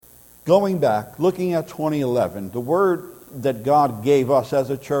going back, looking at 2011, the word that God gave us as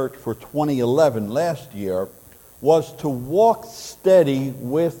a church for 2011 last year was to walk steady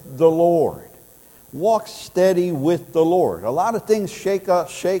with the Lord. Walk steady with the Lord. A lot of things shake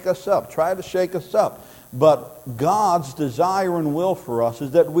us up, try to shake us up. But God's desire and will for us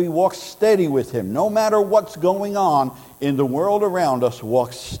is that we walk steady with Him. No matter what's going on in the world around us,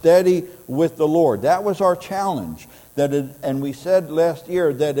 walk steady with the Lord. That was our challenge. And we said last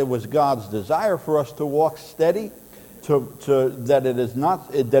year that it was God's desire for us to walk steady,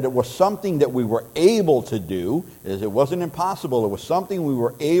 that it was something that we were able to do. It wasn't impossible. It was something we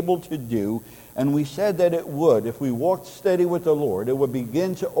were able to do. And we said that it would, if we walked steady with the Lord, it would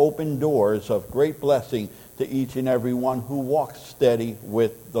begin to open doors of great blessing to each and every one who walks steady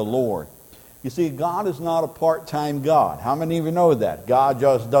with the Lord. You see, God is not a part-time God. How many of you know that? God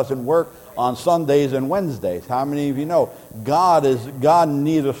just doesn't work on Sundays and Wednesdays. How many of you know God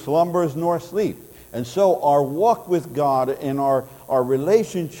neither slumbers nor sleeps? And so our walk with God and our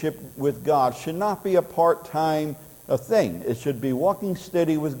relationship with God should not be a part-time thing. It should be walking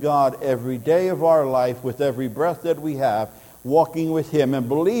steady with God every day of our life, with every breath that we have, walking with Him and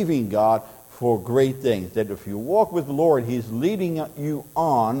believing God for great things. That if you walk with the Lord, He's leading you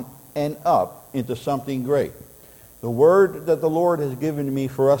on and up into something great. The word that the Lord has given me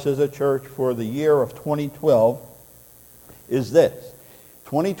for us as a church for the year of 2012 is this.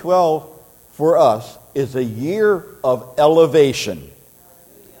 2012 for us is a year of elevation.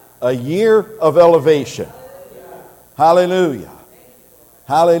 A year of elevation. Hallelujah.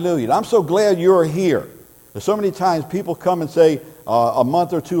 Hallelujah. And I'm so glad you're here. There's so many times people come and say a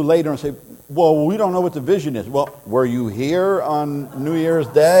month or two later and say, well, we don't know what the vision is. Well, were you here on New Year's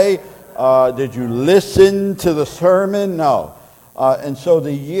Day? Did you listen to the sermon? No. And so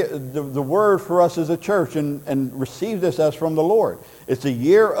the word for us as a church, and receive this as from the Lord, it's a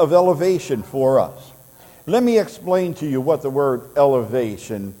year of elevation for us. Let me explain to you what the word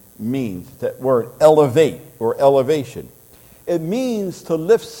elevation means, that word elevate or elevation. It means to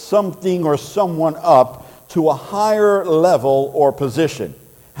lift something or someone up to a higher level or position.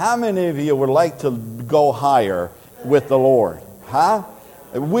 How many of you would like to go higher with the Lord? Huh?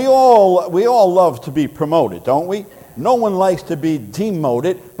 We all love to be promoted, don't we? No one likes to be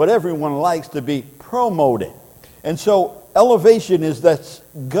demoted, but everyone likes to be promoted. And so elevation is that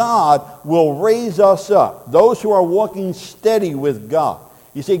God will raise us up, those who are walking steady with God.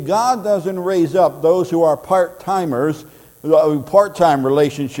 You see, God doesn't raise up those who are part-timers, part-time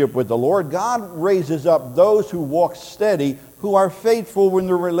relationship with the Lord. God raises up those who walk steady, who are faithful in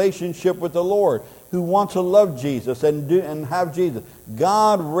their relationship with the Lord, who want to love Jesus and have Jesus.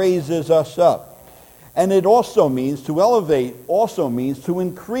 God raises us up. And it also means, to elevate also means to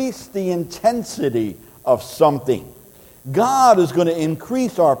increase the intensity of something. God is going to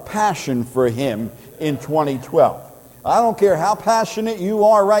increase our passion for Him in 2012. I don't care how passionate you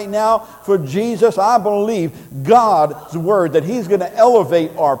are right now for Jesus. I believe God's word that He's going to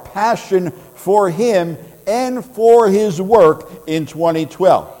elevate our passion for Him and for His work in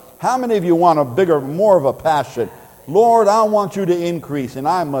 2012. How many of you want more of a passion? Lord, I want you to increase and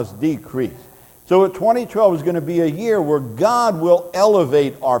I must decrease. So 2012 is going to be a year where God will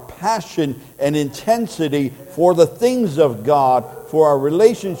elevate our passion and intensity for the things of God, for our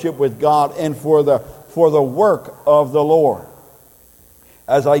relationship with God, and for the work of the Lord.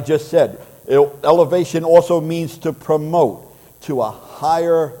 As I just said, elevation also means to promote to a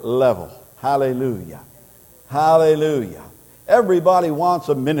higher level. Hallelujah. Hallelujah. Everybody wants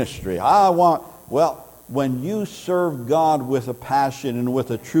a ministry. When you serve God with a passion and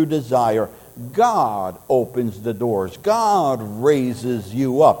with a true desire, God opens the doors. God raises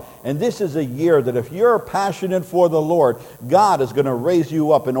you up. And this is a year that if you're passionate for the Lord, God is going to raise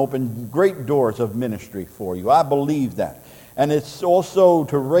you up and open great doors of ministry for you. I believe that. And it's also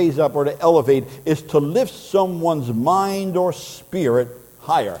to raise up or to elevate is to lift someone's mind or spirit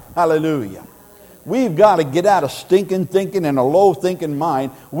higher. Hallelujah. We've got to get out of stinking thinking and a low thinking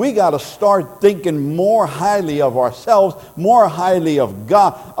mind. We got to start thinking more highly of ourselves, more highly of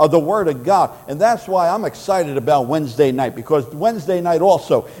God, of the Word of God. And that's why I'm excited about Wednesday night, because Wednesday night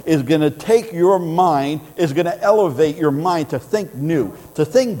also is going to take your mind, is going to elevate your mind to think new, to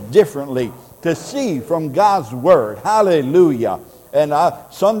think differently, to see from God's Word. Hallelujah. And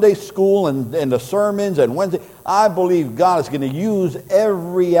Sunday school and the sermons and Wednesday, I believe God is going to use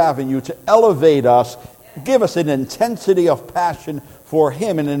every avenue to elevate us, give us an intensity of passion for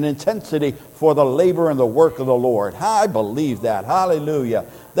Him and an intensity for the labor and the work of the Lord. I believe that. Hallelujah.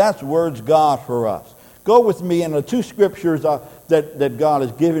 That's words God for us. Go with me in the two scriptures that God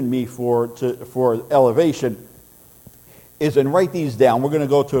has given me for elevation. is, and write these down. We're going to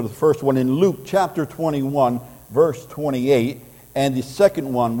go to the first one in Luke chapter 21, verse 28. And the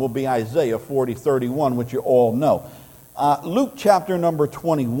second one will be Isaiah 40:31, which you all know. Luke chapter number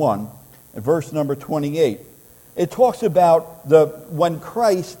 21, verse number 28. It talks about when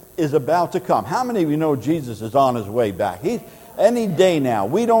Christ is about to come. How many of you know Jesus is on his way back? He's any day now.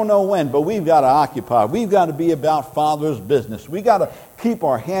 We don't know when, but we've got to occupy. We've got to be about Father's business. We've got to keep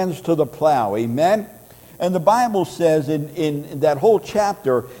our hands to the plow. Amen? And the Bible says in that whole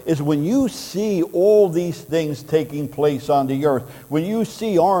chapter is when you see all these things taking place on the earth, when you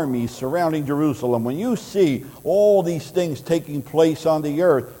see armies surrounding Jerusalem, when you see all these things taking place on the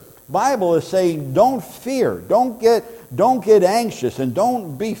earth, Bible is saying don't fear, don't get anxious, and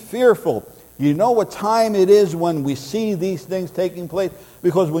don't be fearful. You know what time it is when we see these things taking place?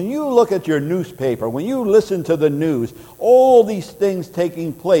 Because when you look at your newspaper, when you listen to the news, all these things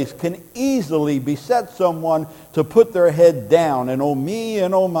taking place can easily beset someone to put their head down and oh me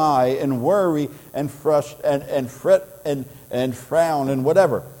and oh my and worry and fret and frown and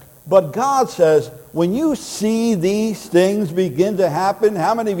whatever. But God says, when you see these things begin to happen,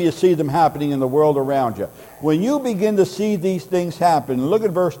 how many of you see them happening in the world around you? When you begin to see these things happen, look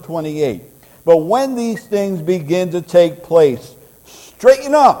at verse 28. But when these things begin to take place,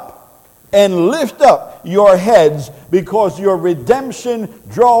 straighten up and lift up your heads, because your redemption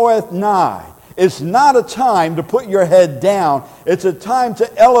draweth nigh. It's not a time to put your head down. It's a time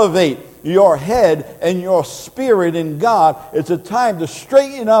to elevate your head and your spirit in God. It's a time to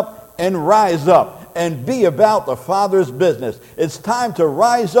straighten up and rise up and be about the Father's business. It's time to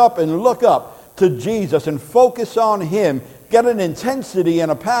rise up and look up to Jesus and focus on Him. Get an intensity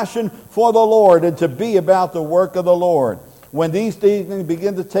and a passion for the Lord and to be about the work of the Lord. When these things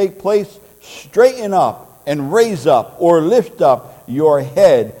begin to take place, straighten up and raise up or lift up your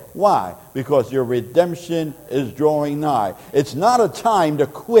head. Why? Because your redemption is drawing nigh. It's not a time to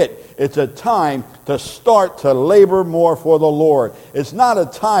quit. It's a time to start to labor more for the Lord. It's not a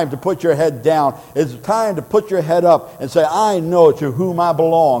time to put your head down. It's time to put your head up and say, I know to whom I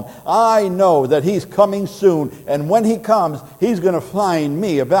belong. I know that He's coming soon. And when He comes, He's going to find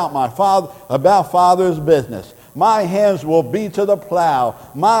me about my Father, about Father's business. My hands will be to the plow.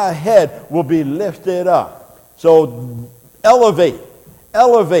 My head will be lifted up. So elevate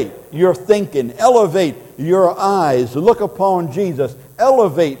your thinking. Elevate your eyes. Look upon Jesus.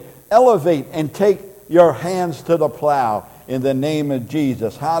 Elevate, and take your hands to the plow in the name of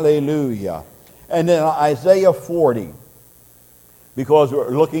Jesus. Hallelujah. And then Isaiah 40. Because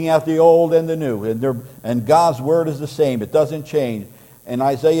we're looking at the old and the new. And God's word is the same. It doesn't change. In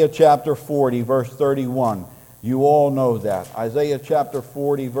Isaiah chapter 40, verse 31. You all know that. Isaiah chapter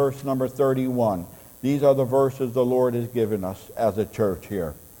 40, verse number 31. These are the verses the Lord has given us as a church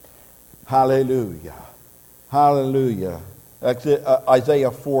here. Hallelujah. Hallelujah.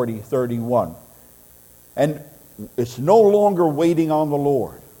 Isaiah 40, 31. And it's no longer waiting on the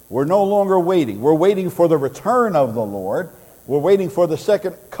Lord. We're no longer waiting. We're waiting for the return of the Lord. We're waiting for the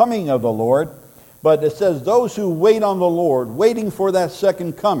second coming of the Lord. But it says those who wait on the Lord, waiting for that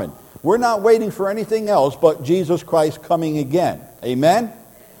second coming. We're not waiting for anything else but Jesus Christ coming again. Amen?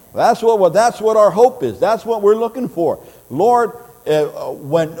 That's what our hope is. That's what we're looking for. Lord,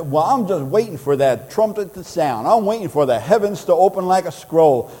 I'm just waiting for that trumpet to sound. I'm waiting for the heavens to open like a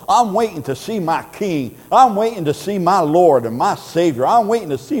scroll. I'm waiting to see my King. I'm waiting to see my Lord and my Savior. I'm waiting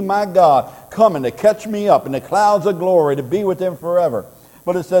to see my God coming to catch me up in the clouds of glory to be with Him forever.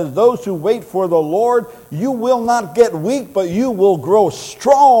 But it says, those who wait for the Lord, you will not get weak, but you will grow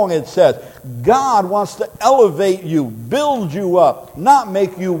strong, it says. God wants to elevate you, build you up, not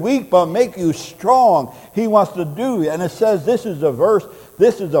make you weak, but make you strong. He wants to do it. And it says, this is a verse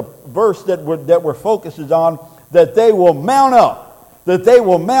that we're focusing on, that they will mount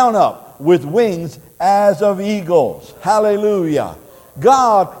up with wings as of eagles. Hallelujah.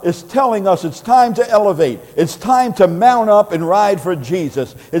 God is telling us it's time to elevate. It's time to mount up and ride for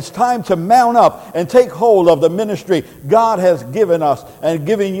Jesus. It's time to mount up and take hold of the ministry God has given us and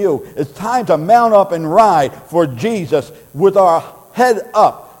given you. It's time to mount up and ride for Jesus with our head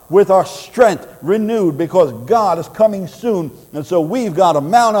up, with our strength renewed, because God is coming soon. And so we've got to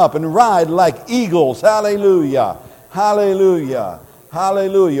mount up and ride like eagles. Hallelujah. Hallelujah.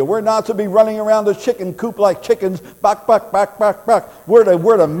 Hallelujah. We're not to be running around the chicken coop like chickens. Back. We're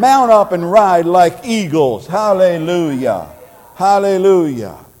to mount up and ride like eagles. Hallelujah.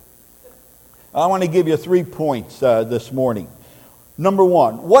 Hallelujah. I want to give you 3 points this morning. Number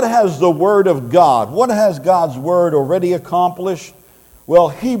one, what has the Word of God, what has God's Word already accomplished? Well,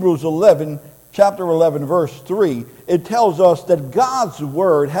 Hebrews 11, chapter 11, verse 3, it tells us that God's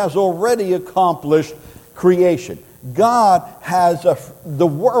Word has already accomplished creation. The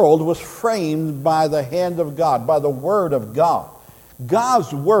world was framed by the hand of God, by the Word of God.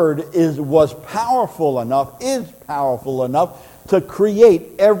 God's Word is powerful enough to create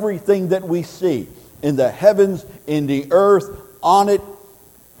everything that we see in the heavens, in the earth, on it,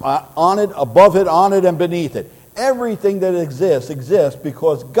 above it, on it, and beneath it. Everything that exists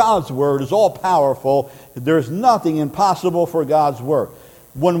because God's Word is all powerful. There's nothing impossible for God's Word.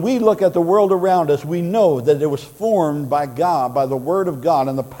 When we look at the world around us, we know that it was formed by God, by the Word of God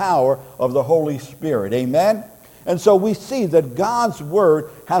and the power of the Holy Spirit. Amen? And so we see that God's Word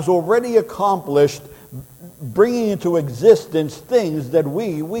has already accomplished bringing into existence things that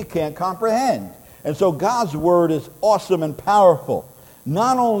we can't comprehend. And so God's Word is awesome and powerful.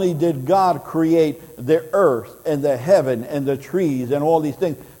 Not only did God create the earth and the heaven and the trees and all these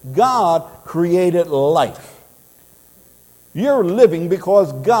things, God created life. You're living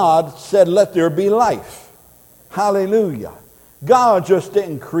because God said, let there be life. Hallelujah. God just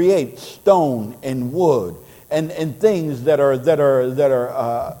didn't create stone and wood and things that are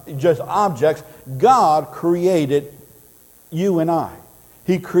just objects. God created you and I.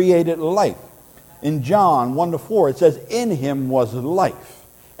 He created life. In John 1-4, it says, in him was life,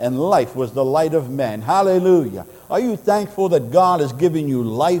 and life was the light of men. Hallelujah. Are you thankful that God has given you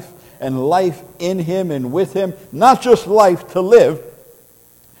life, and life in him and with him? Not just life to live,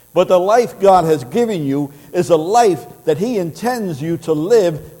 but the life God has given you is a life that he intends you to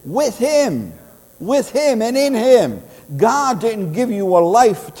live with him and in him. God didn't give you a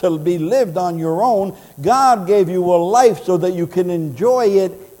life to be lived on your own. God gave you a life so that you can enjoy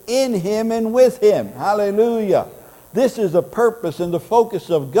it in him and with him. Hallelujah. This is the purpose and the focus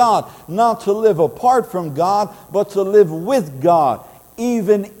of God, not to live apart from God, but to live with God,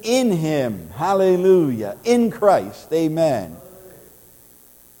 even in him. Hallelujah. In Christ. Amen.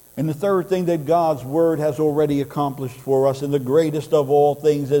 And the third thing that God's Word has already accomplished for us, and the greatest of all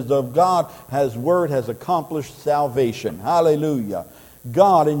things, is that God's Word has accomplished salvation. Hallelujah.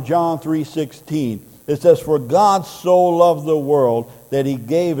 God in John 3:16, it says, for God so loved the world that he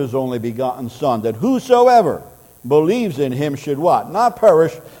gave his only begotten Son, that whosoever believes in him should what? Not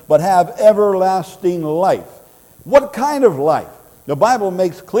perish, but have everlasting life. What kind of life? The Bible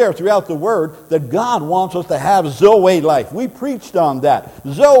makes clear throughout the Word that God wants us to have Zoe life. We preached on that.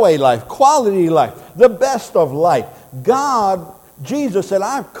 Zoe life, quality life, the best of life. Jesus said,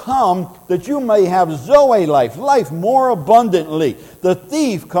 I've come that you may have Zoe life, life more abundantly. The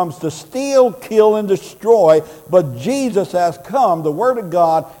thief comes to steal, kill, and destroy, but Jesus has come, the Word of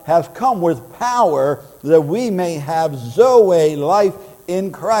God has come with power that we may have Zoe life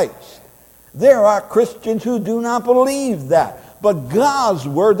in Christ. There are Christians who do not believe that. But God's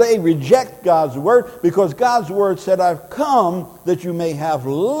Word, they reject God's Word because God's Word said, I've come that you may have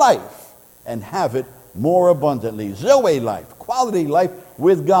life and have it more abundantly. Zoe life, quality life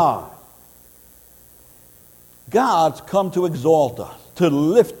with God. God's come to exalt us, to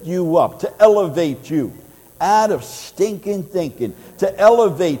lift you up, to elevate you out of stinking thinking, to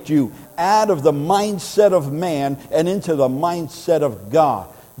elevate you out of the mindset of man and into the mindset of God.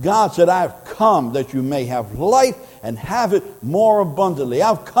 God said, I've come that you may have life and have it more abundantly.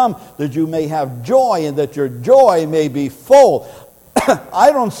 I've come that you may have joy and that your joy may be full.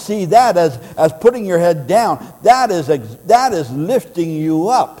 I don't see that as putting your head down. That is lifting you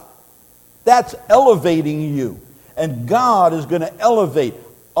up. That's elevating you. And God is going to elevate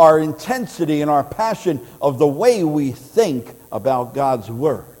our intensity and our passion of the way we think about God's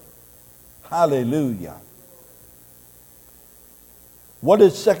Word. Hallelujah. What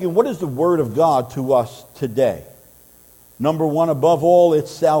is the Word of God to us today? Number one, above all, it's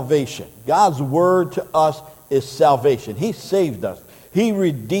salvation. God's Word to us is salvation. He saved us. He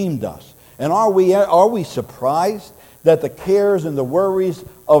redeemed us. And are we surprised that the cares and the worries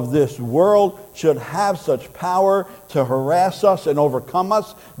of this world should have such power to harass us and overcome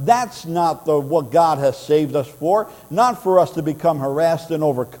us? That's not what God has saved us for. Not for us to become harassed and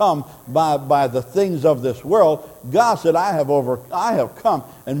overcome by the things of this world. God said, I have come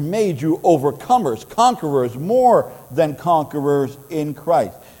and made you overcomers, conquerors, more than conquerors in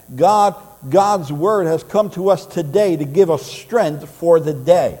Christ. God's Word has come to us today to give us strength for the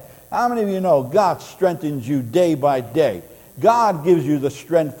day. How many of you know God strengthens you day by day? God gives you the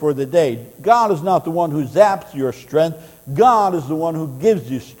strength for the day. God is not the one who zaps your strength. God is the one who gives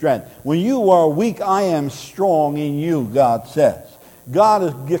you strength. When you are weak, I am strong in you, God says. God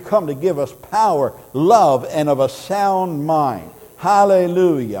has come to give us power, love, and of a sound mind.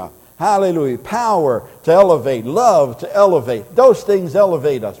 Hallelujah. Hallelujah. Power to elevate, love to elevate. Those things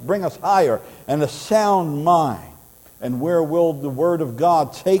elevate us, bring us higher, and a sound mind. And where will the Word of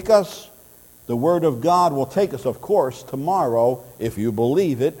God take us? The Word of God will take us, of course, tomorrow, if you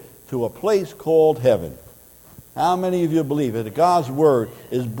believe it, to a place called heaven. How many of you believe it? God's Word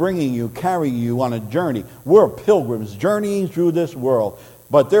is bringing you, carrying you on a journey. We're pilgrims journeying through this world.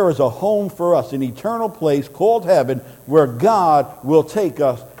 But there is a home for us, an eternal place called heaven, where God will take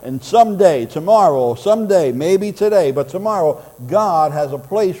us. And someday, tomorrow, someday, maybe today, but tomorrow, God has a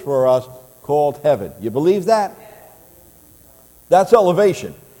place for us called heaven. You believe that? That's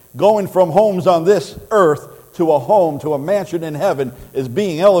elevation. Going from homes on this earth to a home, to a mansion in heaven, is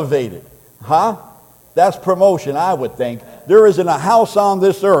being elevated. Huh? That's promotion, I would think. There isn't a house on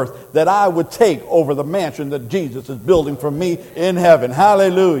this earth that I would take over the mansion that Jesus is building for me in heaven.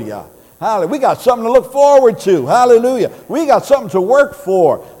 Hallelujah. Hallelujah. We got something to look forward to. Hallelujah. We got something to work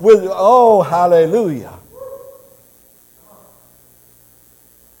for. Hallelujah.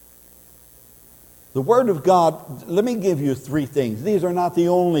 The Word of God, let me give you three things. These are not the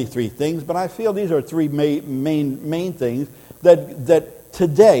only three things, but I feel these are three main things that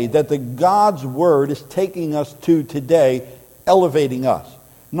today, that the God's Word is taking us to today, elevating us.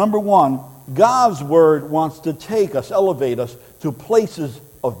 Number one, God's Word wants to take us, elevate us to places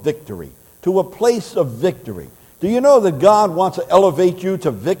of victory, to a place of victory. Do you know that God wants to elevate you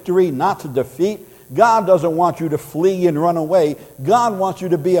to victory, not to defeat? God doesn't want you to flee and run away. God wants you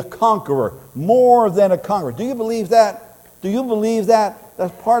to be a conqueror, more than a conqueror. Do you believe that? Do you believe that?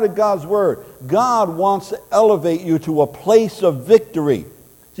 That's part of God's Word. God wants to elevate you to a place of victory.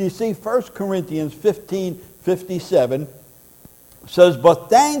 So you see, 1 Corinthians 15:57 says, "But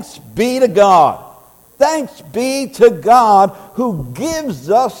thanks be to God. Thanks be to God who gives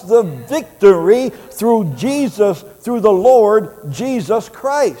us the victory through the Lord Jesus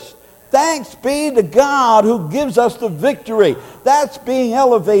Christ." Thanks be to God who gives us the victory. That's being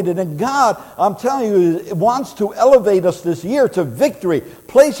elevated. And God, I'm telling you, wants to elevate us this year to victory,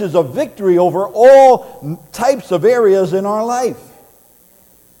 places of victory over all types of areas in our life.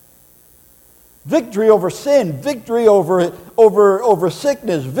 Victory over sin, victory over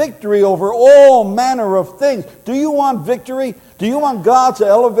sickness, victory over all manner of things. Do you want victory? Do you want God to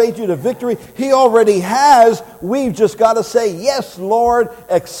elevate you to victory? He already has. We've just got to say, yes, Lord,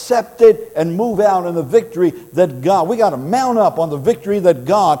 accept it, and move out in the victory that God, we got to mount up on the victory that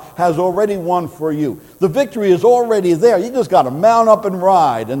God has already won for you. The victory is already there. You just got to mount up and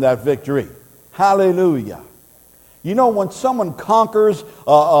ride in that victory. Hallelujah. You know, when someone conquers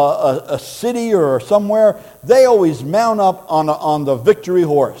a city or somewhere, they always mount up on the victory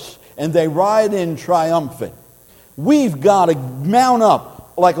horse, and they ride in triumphant. We've got to mount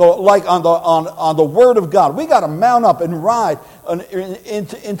up like on the Word of God. We got to mount up and ride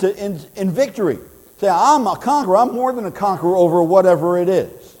in victory. Say, I'm a conqueror. I'm more than a conqueror over whatever it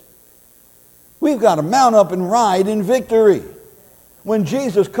is. We've got to mount up and ride in victory. When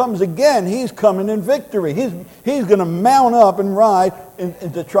Jesus comes again, He's coming in victory. He's going to mount up and ride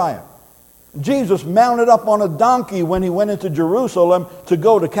into triumph. Jesus mounted up on a donkey when He went into Jerusalem to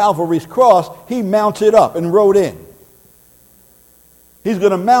go to Calvary's cross. He mounted up and rode in. He's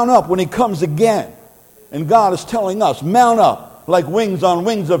going to mount up when He comes again. And God is telling us, mount up like wings on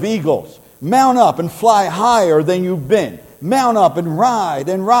wings of eagles. Mount up and fly higher than you've been. Mount up and ride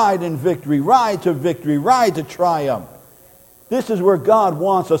in victory. Ride to triumph. This is where God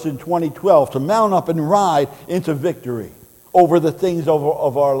wants us in 2012, to mount up and ride into victory over the things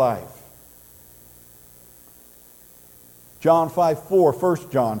of our life. John 5:4,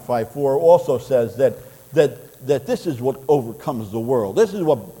 1 John 5:4 also says that this is what overcomes the world. This is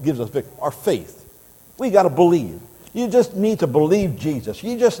what gives us victory, our faith. We got to believe. You just need to believe Jesus.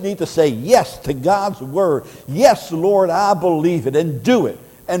 You just need to say yes to God's Word. Yes, Lord, I believe it, and do it,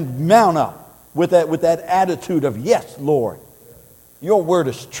 and mount up with that attitude of yes, Lord. Your Word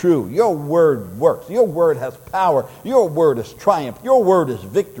is true. Your Word works. Your Word has power. Your Word is triumph. Your Word is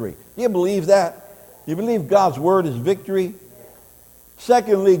victory. Do you believe that? Do you believe God's Word is victory?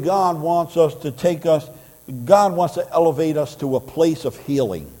 Secondly, God wants to elevate us to a place of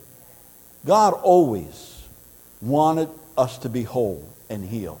healing. God always wanted us to be whole and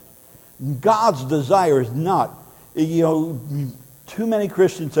healed. God's desire is not, too many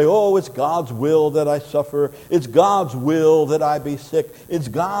Christians say, oh, it's God's will that I suffer. It's God's will that I be sick. It's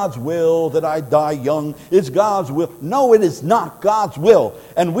God's will that I die young. It's God's will. No, it is not God's will.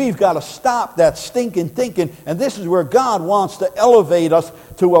 And we've got to stop that stinking thinking. And this is where God wants to elevate us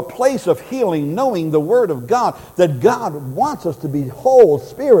to a place of healing, knowing the Word of God, that God wants us to be whole,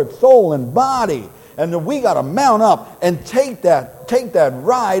 spirit, soul, and body. And then we got to mount up and take that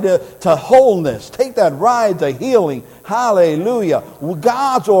ride to wholeness. Take that ride to healing. Hallelujah.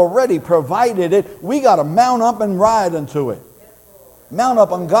 God's already provided it. We got to mount up and ride into it. Mount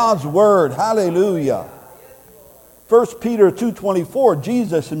up on God's word. Hallelujah. 1 Peter 2:24,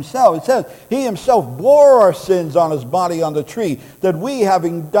 Jesus himself, it says, he himself bore our sins on his body on the tree, that we,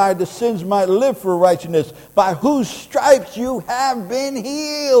 having died to sins, might live for righteousness, by whose stripes you have been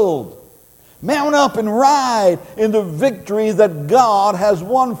healed. Mount up and ride in the victory that God has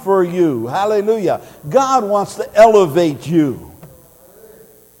won for you. Hallelujah. God wants to elevate you.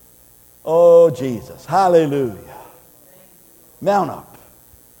 Oh, Jesus. Hallelujah. Mount up.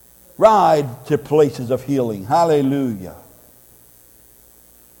 Ride to places of healing. Hallelujah.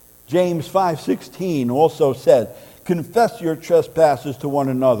 James 5:16 also says, confess your trespasses to one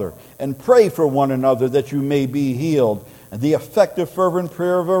another and pray for one another that you may be healed. And the effective fervent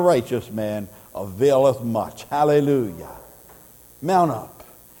prayer of a righteous man availeth much. Hallelujah. Mount up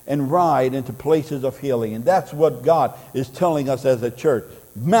and ride into places of healing. And that's what God is telling us as a church.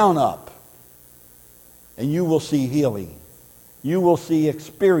 Mount up and you will see healing. You will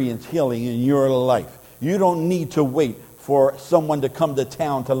experience healing in your life. You don't need to wait for someone to come to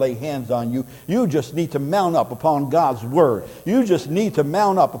town to lay hands on you. You just need to mount up upon God's word. You just need to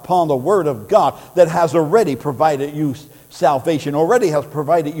mount up upon the word of God that has already provided you salvation, already has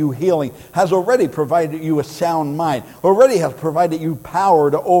provided you healing, has already provided you a sound mind, already has provided you power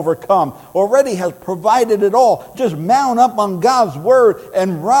to overcome, already has provided it all. Just mount up on God's word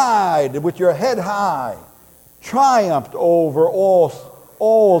and ride with your head high, triumphed over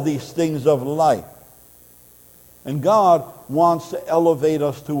all these things of life. And God wants to elevate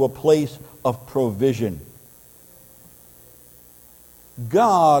us to a place of provision.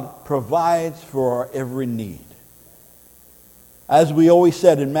 God provides for our every need. As we always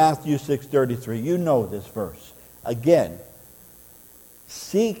said in Matthew 6:33, you know this verse. Again,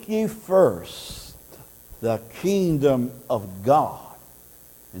 seek ye first the kingdom of God.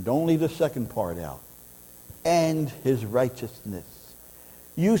 And don't leave the second part out. And his righteousness.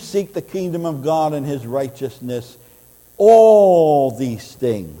 You seek the kingdom of God and his righteousness, all these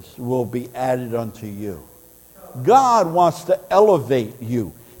things will be added unto you. God wants to elevate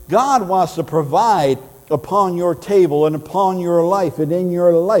you. God wants to provide upon your table and upon your life and in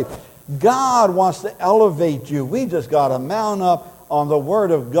your life. God wants to elevate you. We just got to mount up on the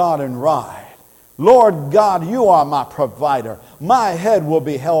word of God and ride. Lord God, you are my provider. My head will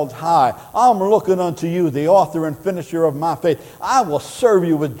be held high. I'm looking unto you, the author and finisher of my faith. I will serve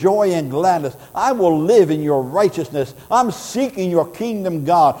you with joy and gladness. I will live in your righteousness. I'm seeking your kingdom,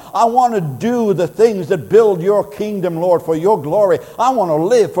 God. I want to do the things that build your kingdom, Lord, for your glory. I want to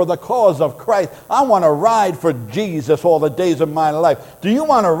live for the cause of Christ. I want to ride for Jesus all the days of my life. Do you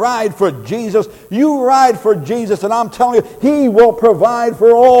want to ride for Jesus? You ride for Jesus, and I'm telling you, he will provide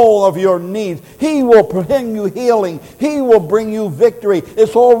for all of your needs. He will bring you healing. He will bring you victory.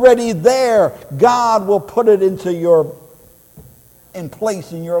 It's already there. God will put it in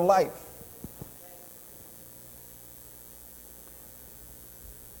place in your life.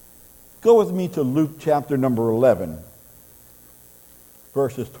 Go with me to Luke chapter number 11,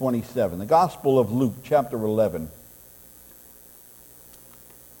 verses 27. The Gospel of Luke chapter 11.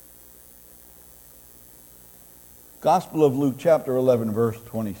 Gospel of Luke chapter 11, verse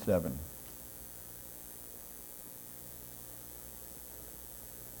 27.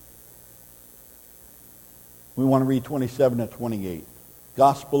 We want to read 27 to 28.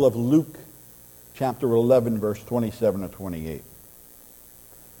 Gospel of Luke, chapter 11, verse 27 to 28.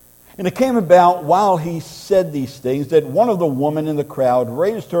 And it came about while he said these things that one of the women in the crowd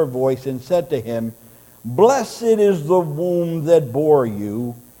raised her voice and said to him, Blessed is the womb that bore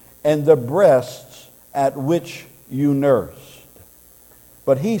you, and the breasts at which you nursed.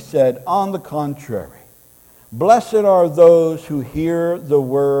 But he said, On the contrary, blessed are those who hear the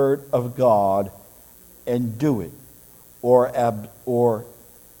word of God and do it, or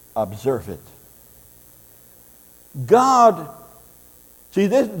observe it. God, see,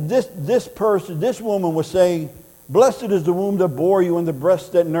 this woman was saying, Blessed is the womb that bore you and the breasts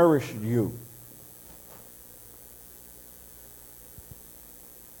that nourished you.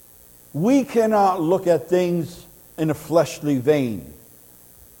 We cannot look at things in a fleshly vein.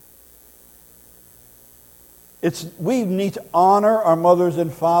 We need to honor our mothers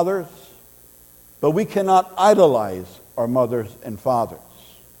and fathers, but we cannot idolize our mothers and fathers.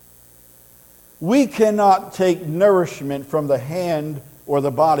 We cannot take nourishment from the hand or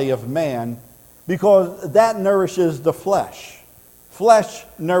the body of man because that nourishes the flesh. Flesh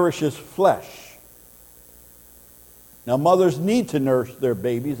nourishes flesh. Now, mothers need to nurse their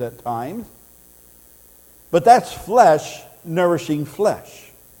babies at times, but that's flesh nourishing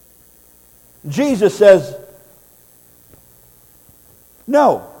flesh. Jesus says,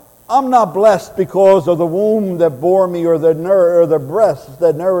 no, I'm not blessed because of the womb that bore me or the breasts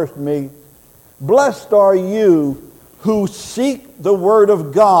that nourished me. Blessed are you who seek the Word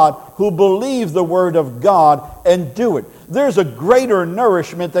of God, who believe the Word of God and do it. There's a greater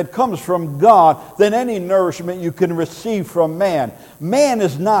nourishment that comes from God than any nourishment you can receive from man. Man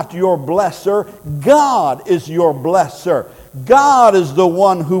is not your blesser. God is your blesser. God is the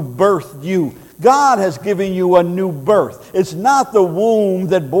one who birthed you. God has given you a new birth. It's not the womb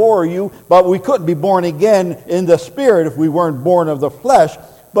that bore you, but we couldn't be born again in the spirit if we weren't born of the flesh.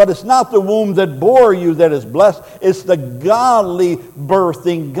 But it's not the womb that bore you that is blessed. It's the godly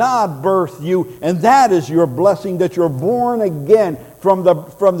birthing. God birthed you, and that is your blessing, that you're born again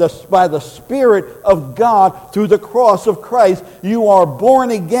by the Spirit of God through the cross of Christ. You are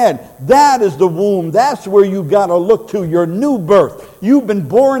born again. That is the womb. That's where you got to look to, your new birth. You've been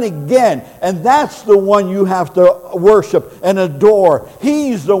born again, and that's the one you have to worship and adore.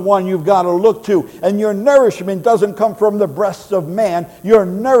 He's the one you've got to look to, and your nourishment doesn't come from the breasts of man. Your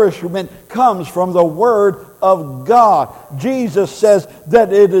nourishment comes from the Word of God. Jesus says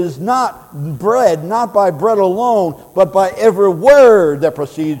that it is not bread, not by bread alone, but by every word that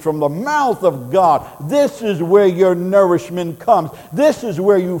proceeds from the mouth of God. This is where your nourishment comes. This is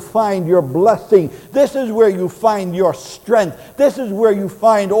where you find your blessing. This is where you find your strength. This is where you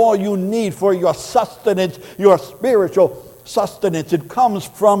find all you need for your sustenance, your spiritual sustenance. It comes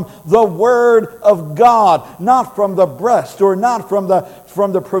from the Word of God, not from the breast or not from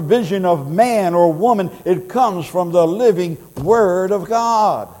the provision of man or woman. It comes from the living Word of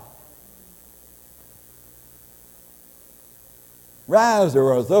God.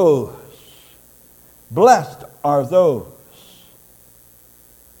 Rather are those, blessed are those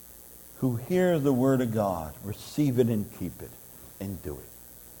who hear the Word of God, receive it and keep it, and do it.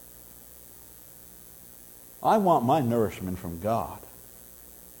 I want my nourishment from God.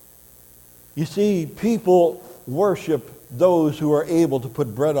 You see, people worship those who are able to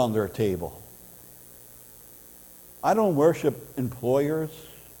put bread on their table. I don't worship employers.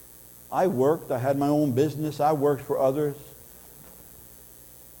 I worked. I had my own business. I worked for others.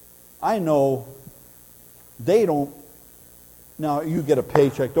 I know they don't. Now, you get a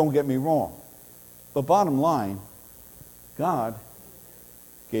paycheck, don't get me wrong. But bottom line, God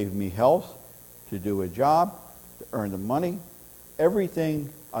gave me health to do a job, to earn the money.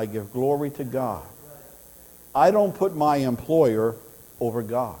 Everything, I give glory to God. I don't put my employer over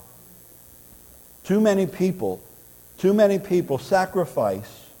God. Too many people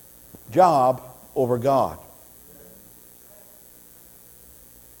sacrifice job over God.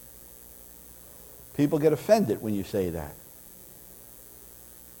 People get offended when you say that.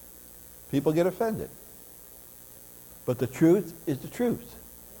 People get offended. But the truth is the truth.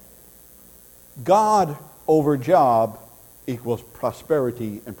 God over job equals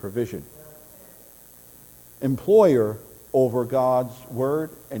prosperity and provision. Employer over God's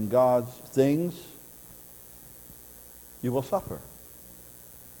word and God's things, you will suffer.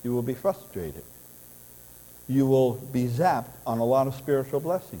 You will be frustrated. You will be zapped on a lot of spiritual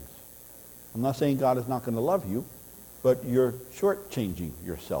blessings. I'm not saying God is not going to love you, but you're shortchanging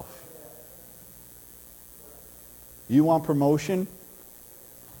yourself. You want promotion?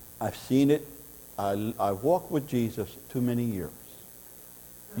 I've seen it. I walked with Jesus too many years.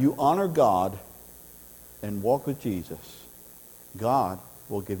 You honor God and walk with Jesus. God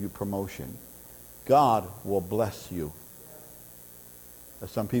will give you promotion. God will bless you. As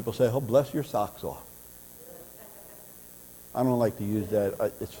some people say, he'll bless your socks off. I don't like to use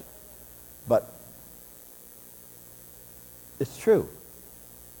that. But it's true.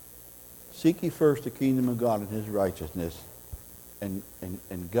 Seek ye first the kingdom of God and his righteousness, and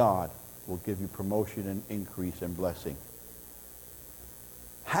God will give you promotion and increase and blessing.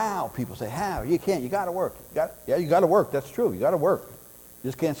 How? People say, how? You can't. You got to work. You got to work. That's true. You got to work. You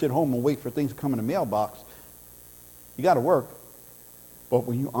just can't sit home and wait for things to come in the mailbox. You got to work. But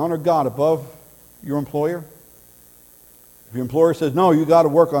when you honor God above your employer, if your employer says, no, you got to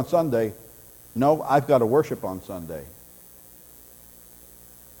work on Sunday, no, I've got to worship on Sunday.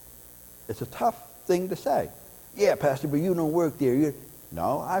 It's a tough thing to say. Yeah, Pastor, but you don't work there.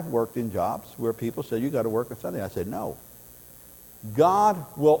 No, I've worked in jobs where people say, you got to work on Sunday. I said, no. God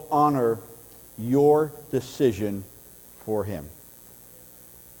will honor your decision for him.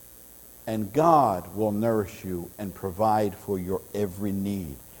 And God will nourish you and provide for your every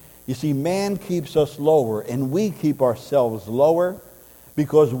need. You see, man keeps us lower, and we keep ourselves lower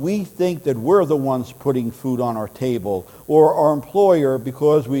because we think that we're the ones putting food on our table, or our employer,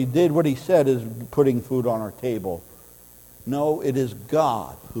 because we did what he said, is putting food on our table. No, it is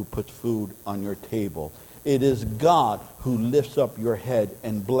God who puts food on your table. It is God who lifts up your head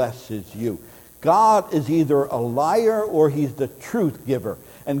and blesses you. God is either a liar or he's the truth giver.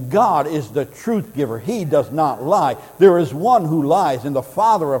 And God is the truth giver. He does not lie. There is one who lies, and the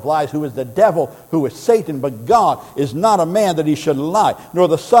father of lies, who is the devil, who is Satan. But God is not a man that he should lie, nor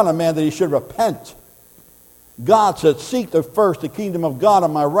the son of man that he should repent. God said, seek first the kingdom of God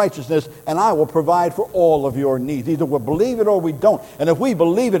and my righteousness, and I will provide for all of your needs. Either we believe it or we don't. And if we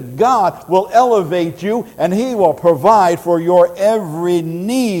believe it, God will elevate you, and he will provide for your every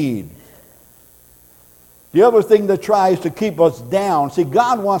need. The other thing that tries to keep us down, see,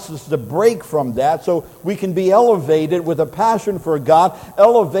 God wants us to break from that so we can be elevated with a passion for God,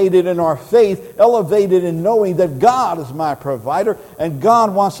 elevated in our faith, elevated in knowing that God is my provider, and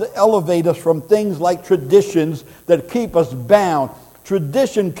God wants to elevate us from things like traditions that keep us bound.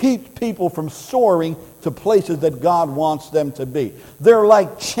 Tradition keeps people from soaring to places that God wants them to be. They're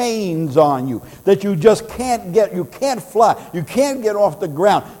like chains on you that you just can't get. You can't fly. You can't get off the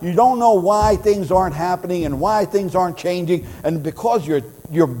ground. You don't know why things aren't happening and why things aren't changing, and because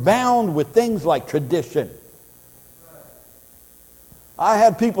you're bound with things like tradition. I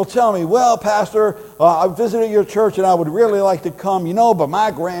had people tell me, well, Pastor, I visited your church and I would really like to come, but my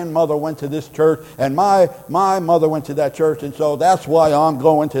grandmother went to this church and my mother went to that church, and so that's why I'm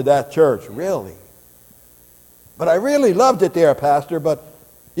going to that church. Really? But I really loved it there, Pastor, but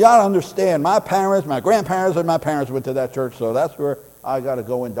you ought to understand, my parents, my grandparents, and my parents went to that church, so that's where I got to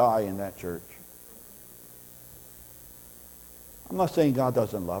go and die, in that church. I'm not saying God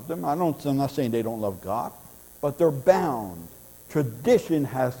doesn't love them. I'm not saying they don't love God, but they're bound. Tradition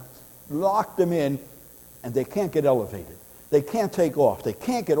has locked them in, and they can't get elevated. They can't take off. They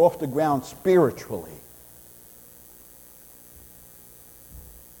can't get off the ground spiritually.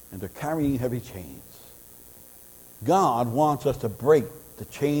 And they're carrying heavy chains. God wants us to break the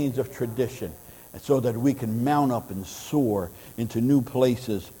chains of tradition so that we can mount up and soar into new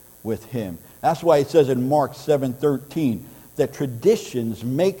places with him. That's why it says in Mark 7:13 that traditions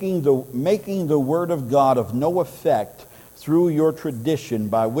making the word of God of no effect through your tradition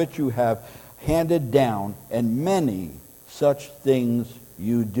by which you have handed down, and many such things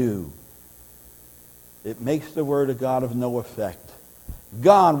you do. It makes the word of God of no effect.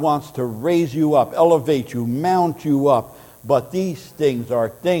 God wants to raise you up, elevate you, mount you up, but these things are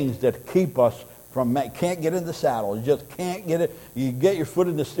things that keep us from, can't get in the saddle. You just can't get it. You get your foot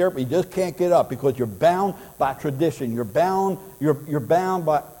in the stirrup, you just can't get up because you're bound by tradition. You're bound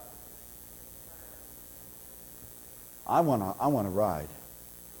by... I want to ride.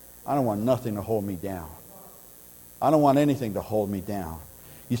 I don't want nothing to hold me down. I don't want anything to hold me down.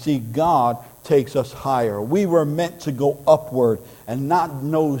 You see, God takes us higher. We were meant to go upward and not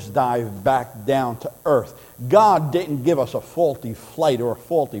nosedive back down to earth. God didn't give us a faulty flight or a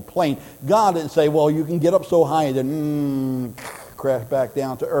faulty plane. God didn't say, well, you can get up so high and then crash back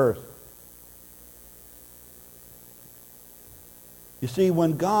down to earth. You see,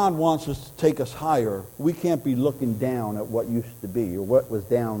 when God wants us to take us higher, we can't be looking down at what used to be or what was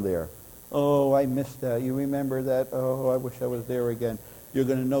down there. Oh, I missed that. You remember that? Oh, I wish I was there again. You're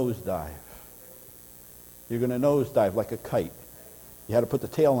going to nosedive. You're going to nosedive like a kite. You had to put the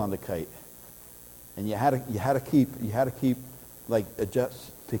tail on the kite, and you had to keep like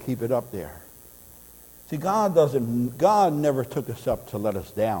adjust to keep it up there. See, God never took us up to let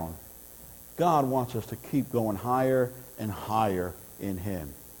us down. God wants us to keep going higher and higher in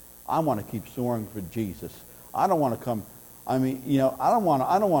him. I want to keep soaring for Jesus. I don't want to come. I don't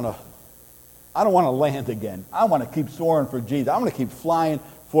want to land again. I want to keep soaring for Jesus. I want to keep flying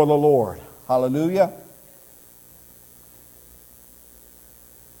for the Lord. Hallelujah.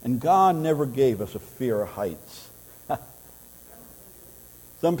 And God never gave us a fear of heights.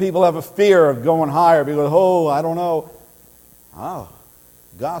 Some people have a fear of going higher because, I don't know. Oh,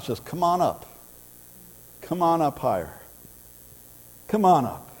 God says, come on up. Come on up higher. Come on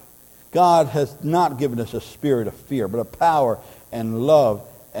up. God has not given us a spirit of fear, but of power and love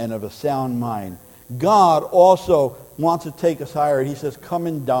and of a sound mind. God also wants to take us higher. He says, come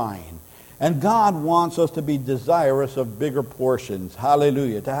and dine. And God wants us to be desirous of bigger portions.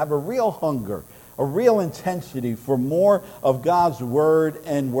 Hallelujah. To have a real hunger, a real intensity for more of God's word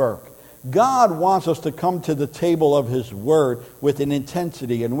and work. God wants us to come to the table of his word with an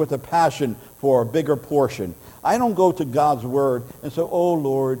intensity and with a passion for a bigger portion. I don't go to God's word and say, oh,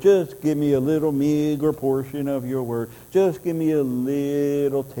 Lord, just give me a little meager portion of your word. Just give me a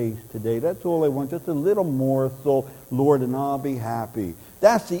little taste today. That's all I want, just a little morsel, Lord, and I'll be happy.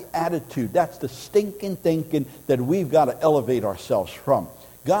 That's the attitude. That's the stinking thinking that we've got to elevate ourselves from.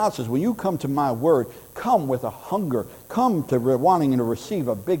 God says, when you come to my word, come with a hunger. Come to wanting to receive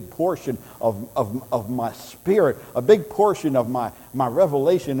a big portion of my spirit, a big portion of my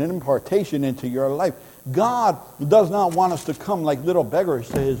revelation and impartation into your life. God does not want us to come like little beggars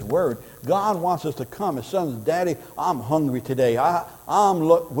to his word. God wants us to come as sons. Daddy, I'm hungry today.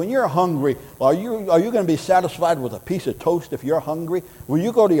 When you're hungry, are you going to be satisfied with a piece of toast if you're hungry? Will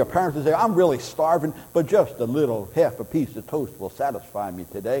you go to your parents and say, I'm really starving, but just a little half a piece of toast will satisfy me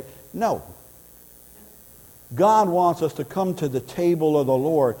today? No. God wants us to come to the table of the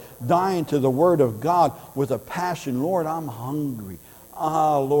Lord, dying to the word of God with a passion. Lord, I'm hungry.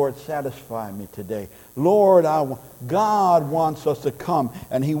 Lord, satisfy me today. Lord, God wants us to come,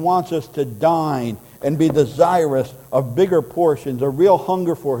 and he wants us to dine and be desirous of bigger portions, a real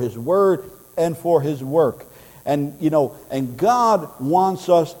hunger for his word and for his work. And, and God wants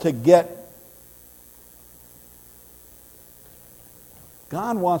us to get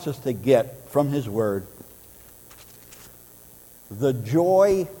from his word the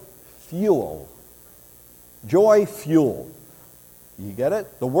joy fuel. Joy fuel. You get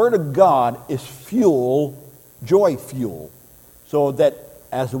it? The word of God is fuel, joy fuel. So that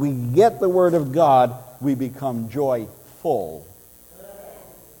as we get the word of God, we become joyful.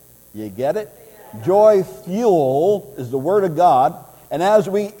 You get it? Joy fuel is the word of God. And as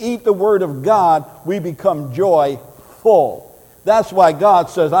we eat the word of God, we become joyful. That's why God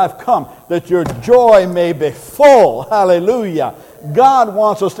says, I've come that your joy may be full. Hallelujah. God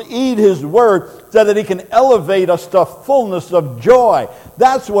wants us to eat his word so that he can elevate us to fullness of joy.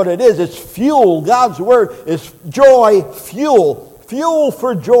 That's what it is. It's fuel. God's word is joy fuel. Fuel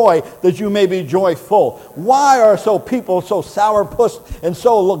for joy, that you may be joyful. Why are people so sourpuss and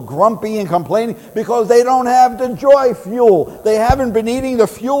so grumpy and complaining? Because they don't have the joy fuel. They haven't been eating the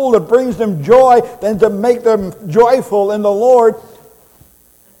fuel that brings them joy and to make them joyful in the Lord.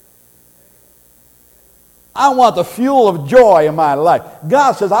 I want the fuel of joy in my life.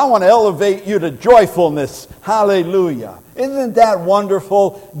 God says, I want to elevate you to joyfulness. Hallelujah. Isn't that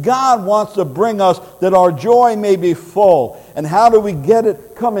wonderful? God wants to bring us that our joy may be full. And how do we get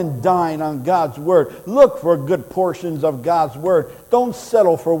it? Come and dine on God's word. Look for good portions of God's word. Don't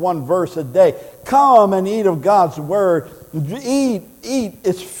settle for one verse a day. Come and eat of God's word. Eat.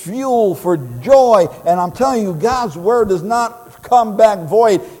 It's fuel for joy. And I'm telling you, God's word does not come back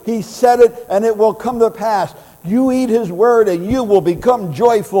void. He said it, and it will come to pass. You eat his word, and you will become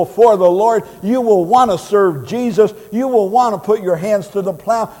joyful for the Lord. You will want to serve Jesus. You will want to put your hands to the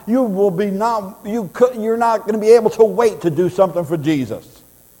plow. You're not going to be able to wait to do something for Jesus,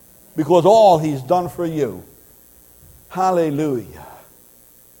 because all he's done for you. Hallelujah.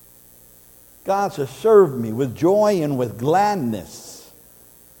 God says, serve me with joy and with gladness.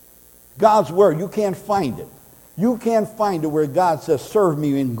 God's word, you can't find it. You can't find it where God says, serve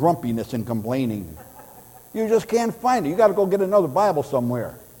me in grumpiness and complaining. You just can't find it. You got to go get another Bible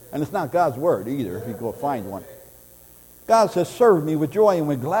somewhere. And it's not God's word either if you go find one. God says, serve me with joy and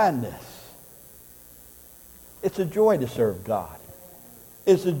with gladness. It's a joy to serve God.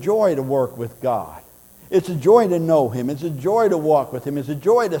 It's a joy to work with God. It's a joy to know him. It's a joy to walk with him. It's a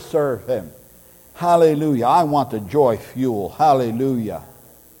joy to serve him. Hallelujah. I want the joy fuel. Hallelujah.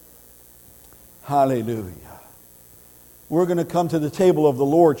 Hallelujah. We're going to come to the table of the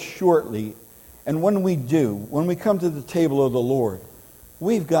Lord shortly. And when we do, when we come to the table of the Lord,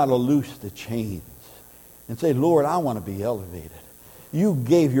 we've got to loose the chains and say, Lord, I want to be elevated. You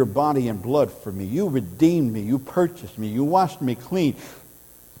gave your body and blood for me. You redeemed me. You purchased me. You washed me clean.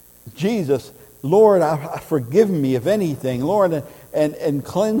 Jesus, Lord, forgive me of anything, Lord, and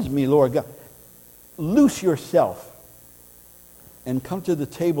cleanse me, Lord God. Loose yourself and come to the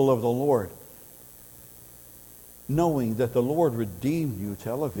table of the Lord, knowing that the Lord redeemed you to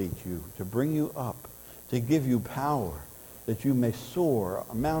elevate you, to bring you up, to give you power, that you may soar,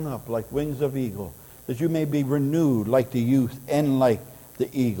 mount up like wings of eagle, that you may be renewed like the youth and like the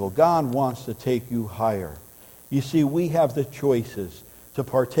eagle. God wants to take you higher. You see, we have the choices to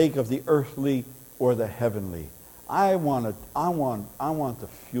partake of the earthly or the heavenly. I want the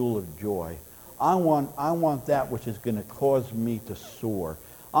fuel of joy. I want that which is going to cause me to soar.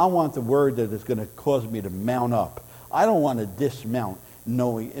 I want the word that is going to cause me to mount up. I don't want to dismount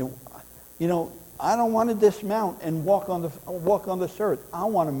knowing, I don't want to dismount and walk on this earth. I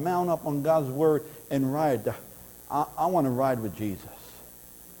want to mount up on God's word and ride. I want to ride with Jesus.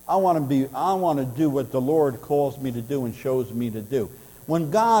 I want to do what the Lord calls me to do and shows me to do.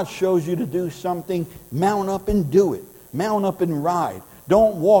 When God shows you to do something, mount up and do it. Mount up and ride.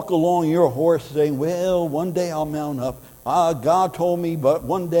 Don't walk along your horse saying, one day I'll mount up. God told me, but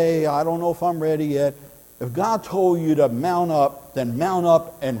one day I don't know if I'm ready yet. If God told you to mount up, then mount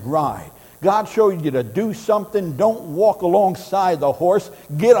up and ride. God showed you to do something, don't walk alongside the horse.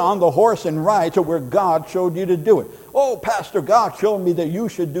 Get on the horse and ride to where God showed you to do it. Oh, Pastor, God showed me that you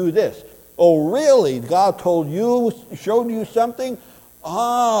should do this. Oh, really? God showed you something?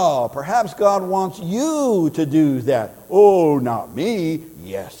 Oh, perhaps God wants you to do that. Oh, not me.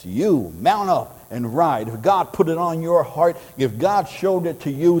 Yes, you. Mount up and ride. If God put it on your heart, if God showed it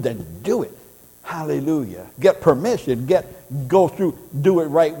to you, then do it. Hallelujah. Get permission. Do it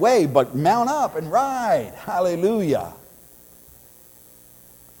right way, but mount up and ride. Hallelujah.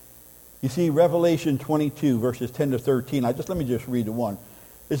 You see, Revelation 22, verses 10 to 13. Let me just read the one.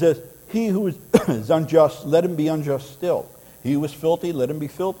 It says, he who is unjust, let him be unjust still. He who is filthy, let him be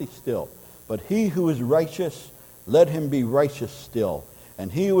filthy still. But he who is righteous, let him be righteous still.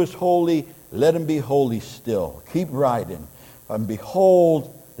 And he who is holy, let him be holy still. Keep riding. And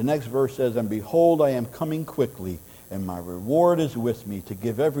behold, the next verse says, and behold, I am coming quickly, and my reward is with me to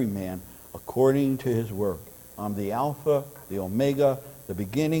give every man according to his work. I'm the Alpha, the Omega, the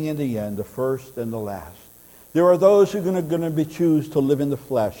beginning and the end, the first and the last. There are those who are going to choose to live in the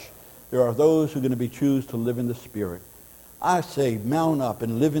flesh. There are those who are going to choose to live in the Spirit. I say mount up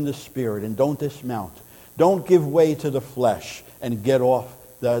and live in the Spirit and don't dismount. Don't give way to the flesh and get off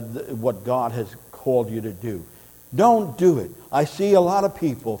what God has called you to do. Don't do it. I see a lot of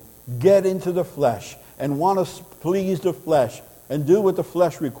people get into the flesh and want to please the flesh and do what the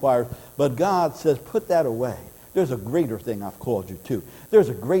flesh requires. But God says, put that away. There's a greater thing I've called you to. There's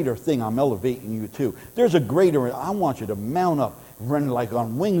a greater thing I'm elevating you to. I want you to mount up, run like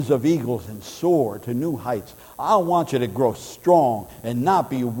on wings of eagles and soar to new heights. I want you to grow strong and not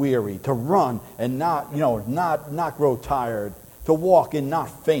be weary, to run and not grow tired, to walk and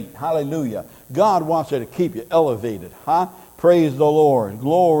not faint. Hallelujah. God wants you to keep you elevated. Praise the Lord.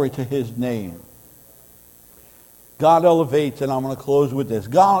 Glory to his name. God elevates, and I'm going to close with this.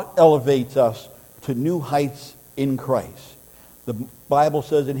 God elevates us to new heights in Christ. The Bible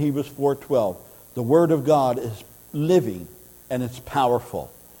says in Hebrews 4:12, the Word of God is living and it's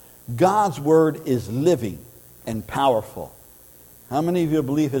powerful. God's Word is living and powerful. How many of you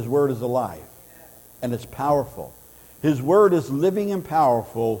believe his Word is alive and it's powerful? His Word is living and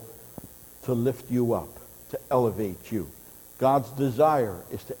powerful to lift you up, to elevate you. God's desire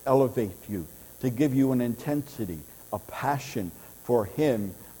is to elevate you, to give you an intensity, a passion for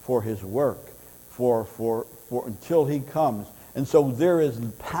him, for his work, for until he comes. And so there is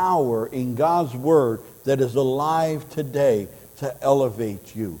power in God's Word that is alive today to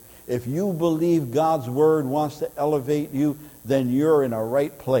elevate you. If you believe God's Word wants to elevate you, then you're in a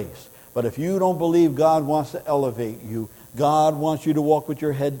right place. But if you don't believe God wants to elevate you, God wants you to walk with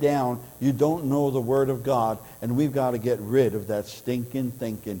your head down, you don't know the Word of God, and we've got to get rid of that stinking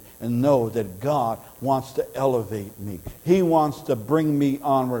thinking and know that God wants to elevate me. He wants to bring me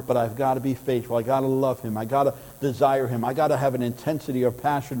onward, but I've got to be faithful. I've got to love him. I've got to desire him. I've got to have an intensity of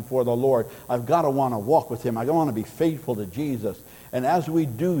passion for the Lord. I've got to want to walk with him. I want to be faithful to Jesus. And as we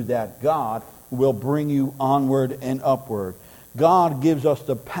do that, God will bring you onward and upward. God gives us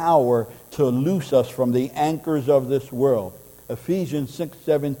the power to loose us from the anchors of this world. Ephesians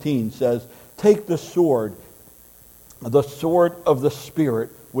 6:17 says, take the sword of the Spirit,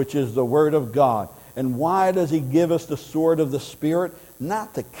 which is the Word of God. And why does he give us the sword of the Spirit?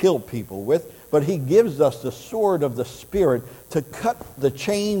 Not to kill people with, but he gives us the sword of the Spirit to cut the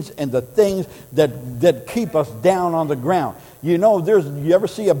chains and the things that keep us down on the ground. You ever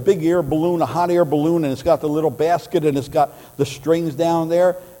see a big air balloon, a hot air balloon, and it's got the little basket and it's got the strings down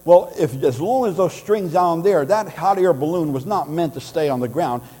there? Well, as long as those strings down there, that hot air balloon was not meant to stay on the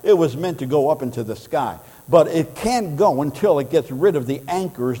ground. It was meant to go up into the sky. But it can't go until it gets rid of the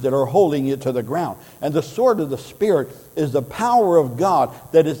anchors that are holding it to the ground. And the sword of the Spirit is the power of God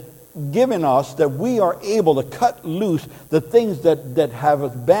that is given us, that we are able to cut loose the things that have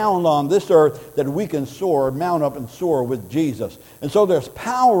us bound on this earth, that we can soar, mount up and soar with Jesus. And so there's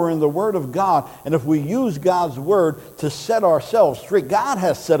power in the Word of God, and if we use God's Word to set ourselves free, God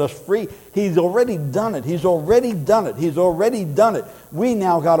has set us free. He's already done it. He's already done it. He's already done it. We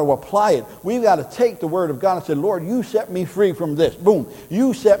now got to apply it. We've got to take the Word of God and say, Lord, you set me free from this. Boom.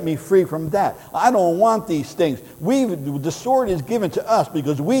 You set me free from that. I don't want these things. The sword is given to us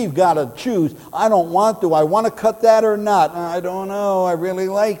because we've got to choose. I don't want to. I want to cut that or not. I don't know. I really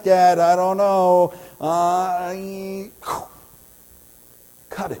like that. I don't know.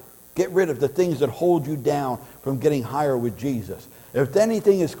 Cut it. Get rid of the things that hold you down from getting higher with Jesus. If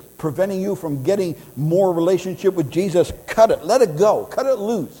anything is preventing you from getting more relationship with Jesus, cut it. Let it go. Cut it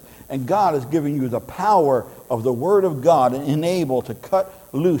loose. And God is giving you the power of the Word of God and enable to cut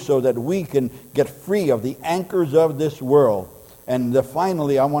loose so that we can get free of the anchors of this world. And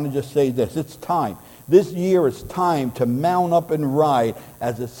finally, I want to just say this. It's time. This year it's time to mount up and ride,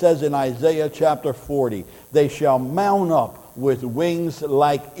 as it says in Isaiah chapter 40. They shall mount up with wings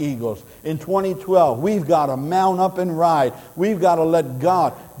like eagles. In 2012, we've got to mount up and ride. We've got to let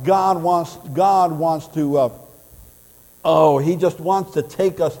God. God wants to, He just wants to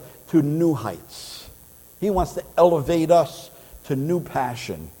take us to new heights. He wants to elevate us to new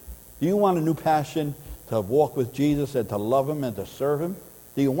passion. Do you want a new passion to walk with Jesus and to love Him and to serve Him?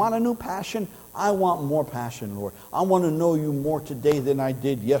 Do you want a new passion? I want more passion, Lord. I want to know you more today than I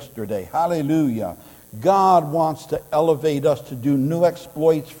did yesterday. Hallelujah. God wants to elevate us to do new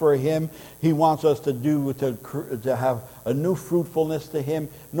exploits for Him. He wants us to have a new fruitfulness to Him.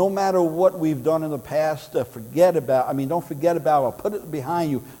 No matter what we've done in the past, don't forget about it. Put it behind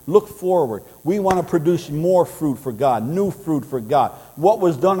you. Look forward. We want to produce more fruit for God, new fruit for God. What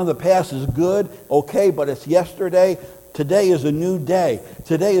was done in the past is good, okay, but it's yesterday. Today is a new day.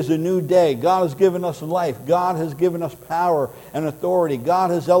 Today is a new day. God has given us life. God has given us power and authority. God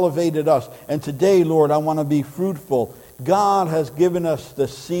has elevated us. And today, Lord, I want to be fruitful. God has given us the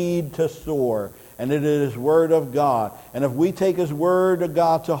seed to sow, and it is His Word of God. And if we take His Word of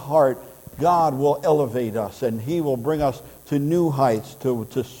God to heart, God will elevate us, and He will bring us to new heights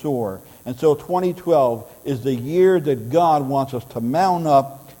to soar. And so 2012 is the year that God wants us to mount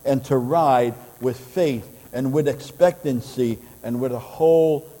up and to ride with faith and with expectancy and with a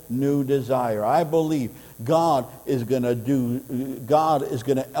whole new desire. I believe God is going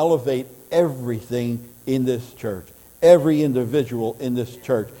to elevate everything in this church. Every individual in this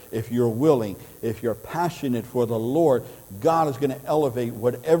church, if you're willing, if you're passionate for the Lord, God is going to elevate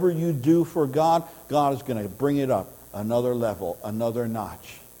whatever you do for God. God is going to bring it up another level, another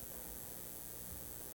notch.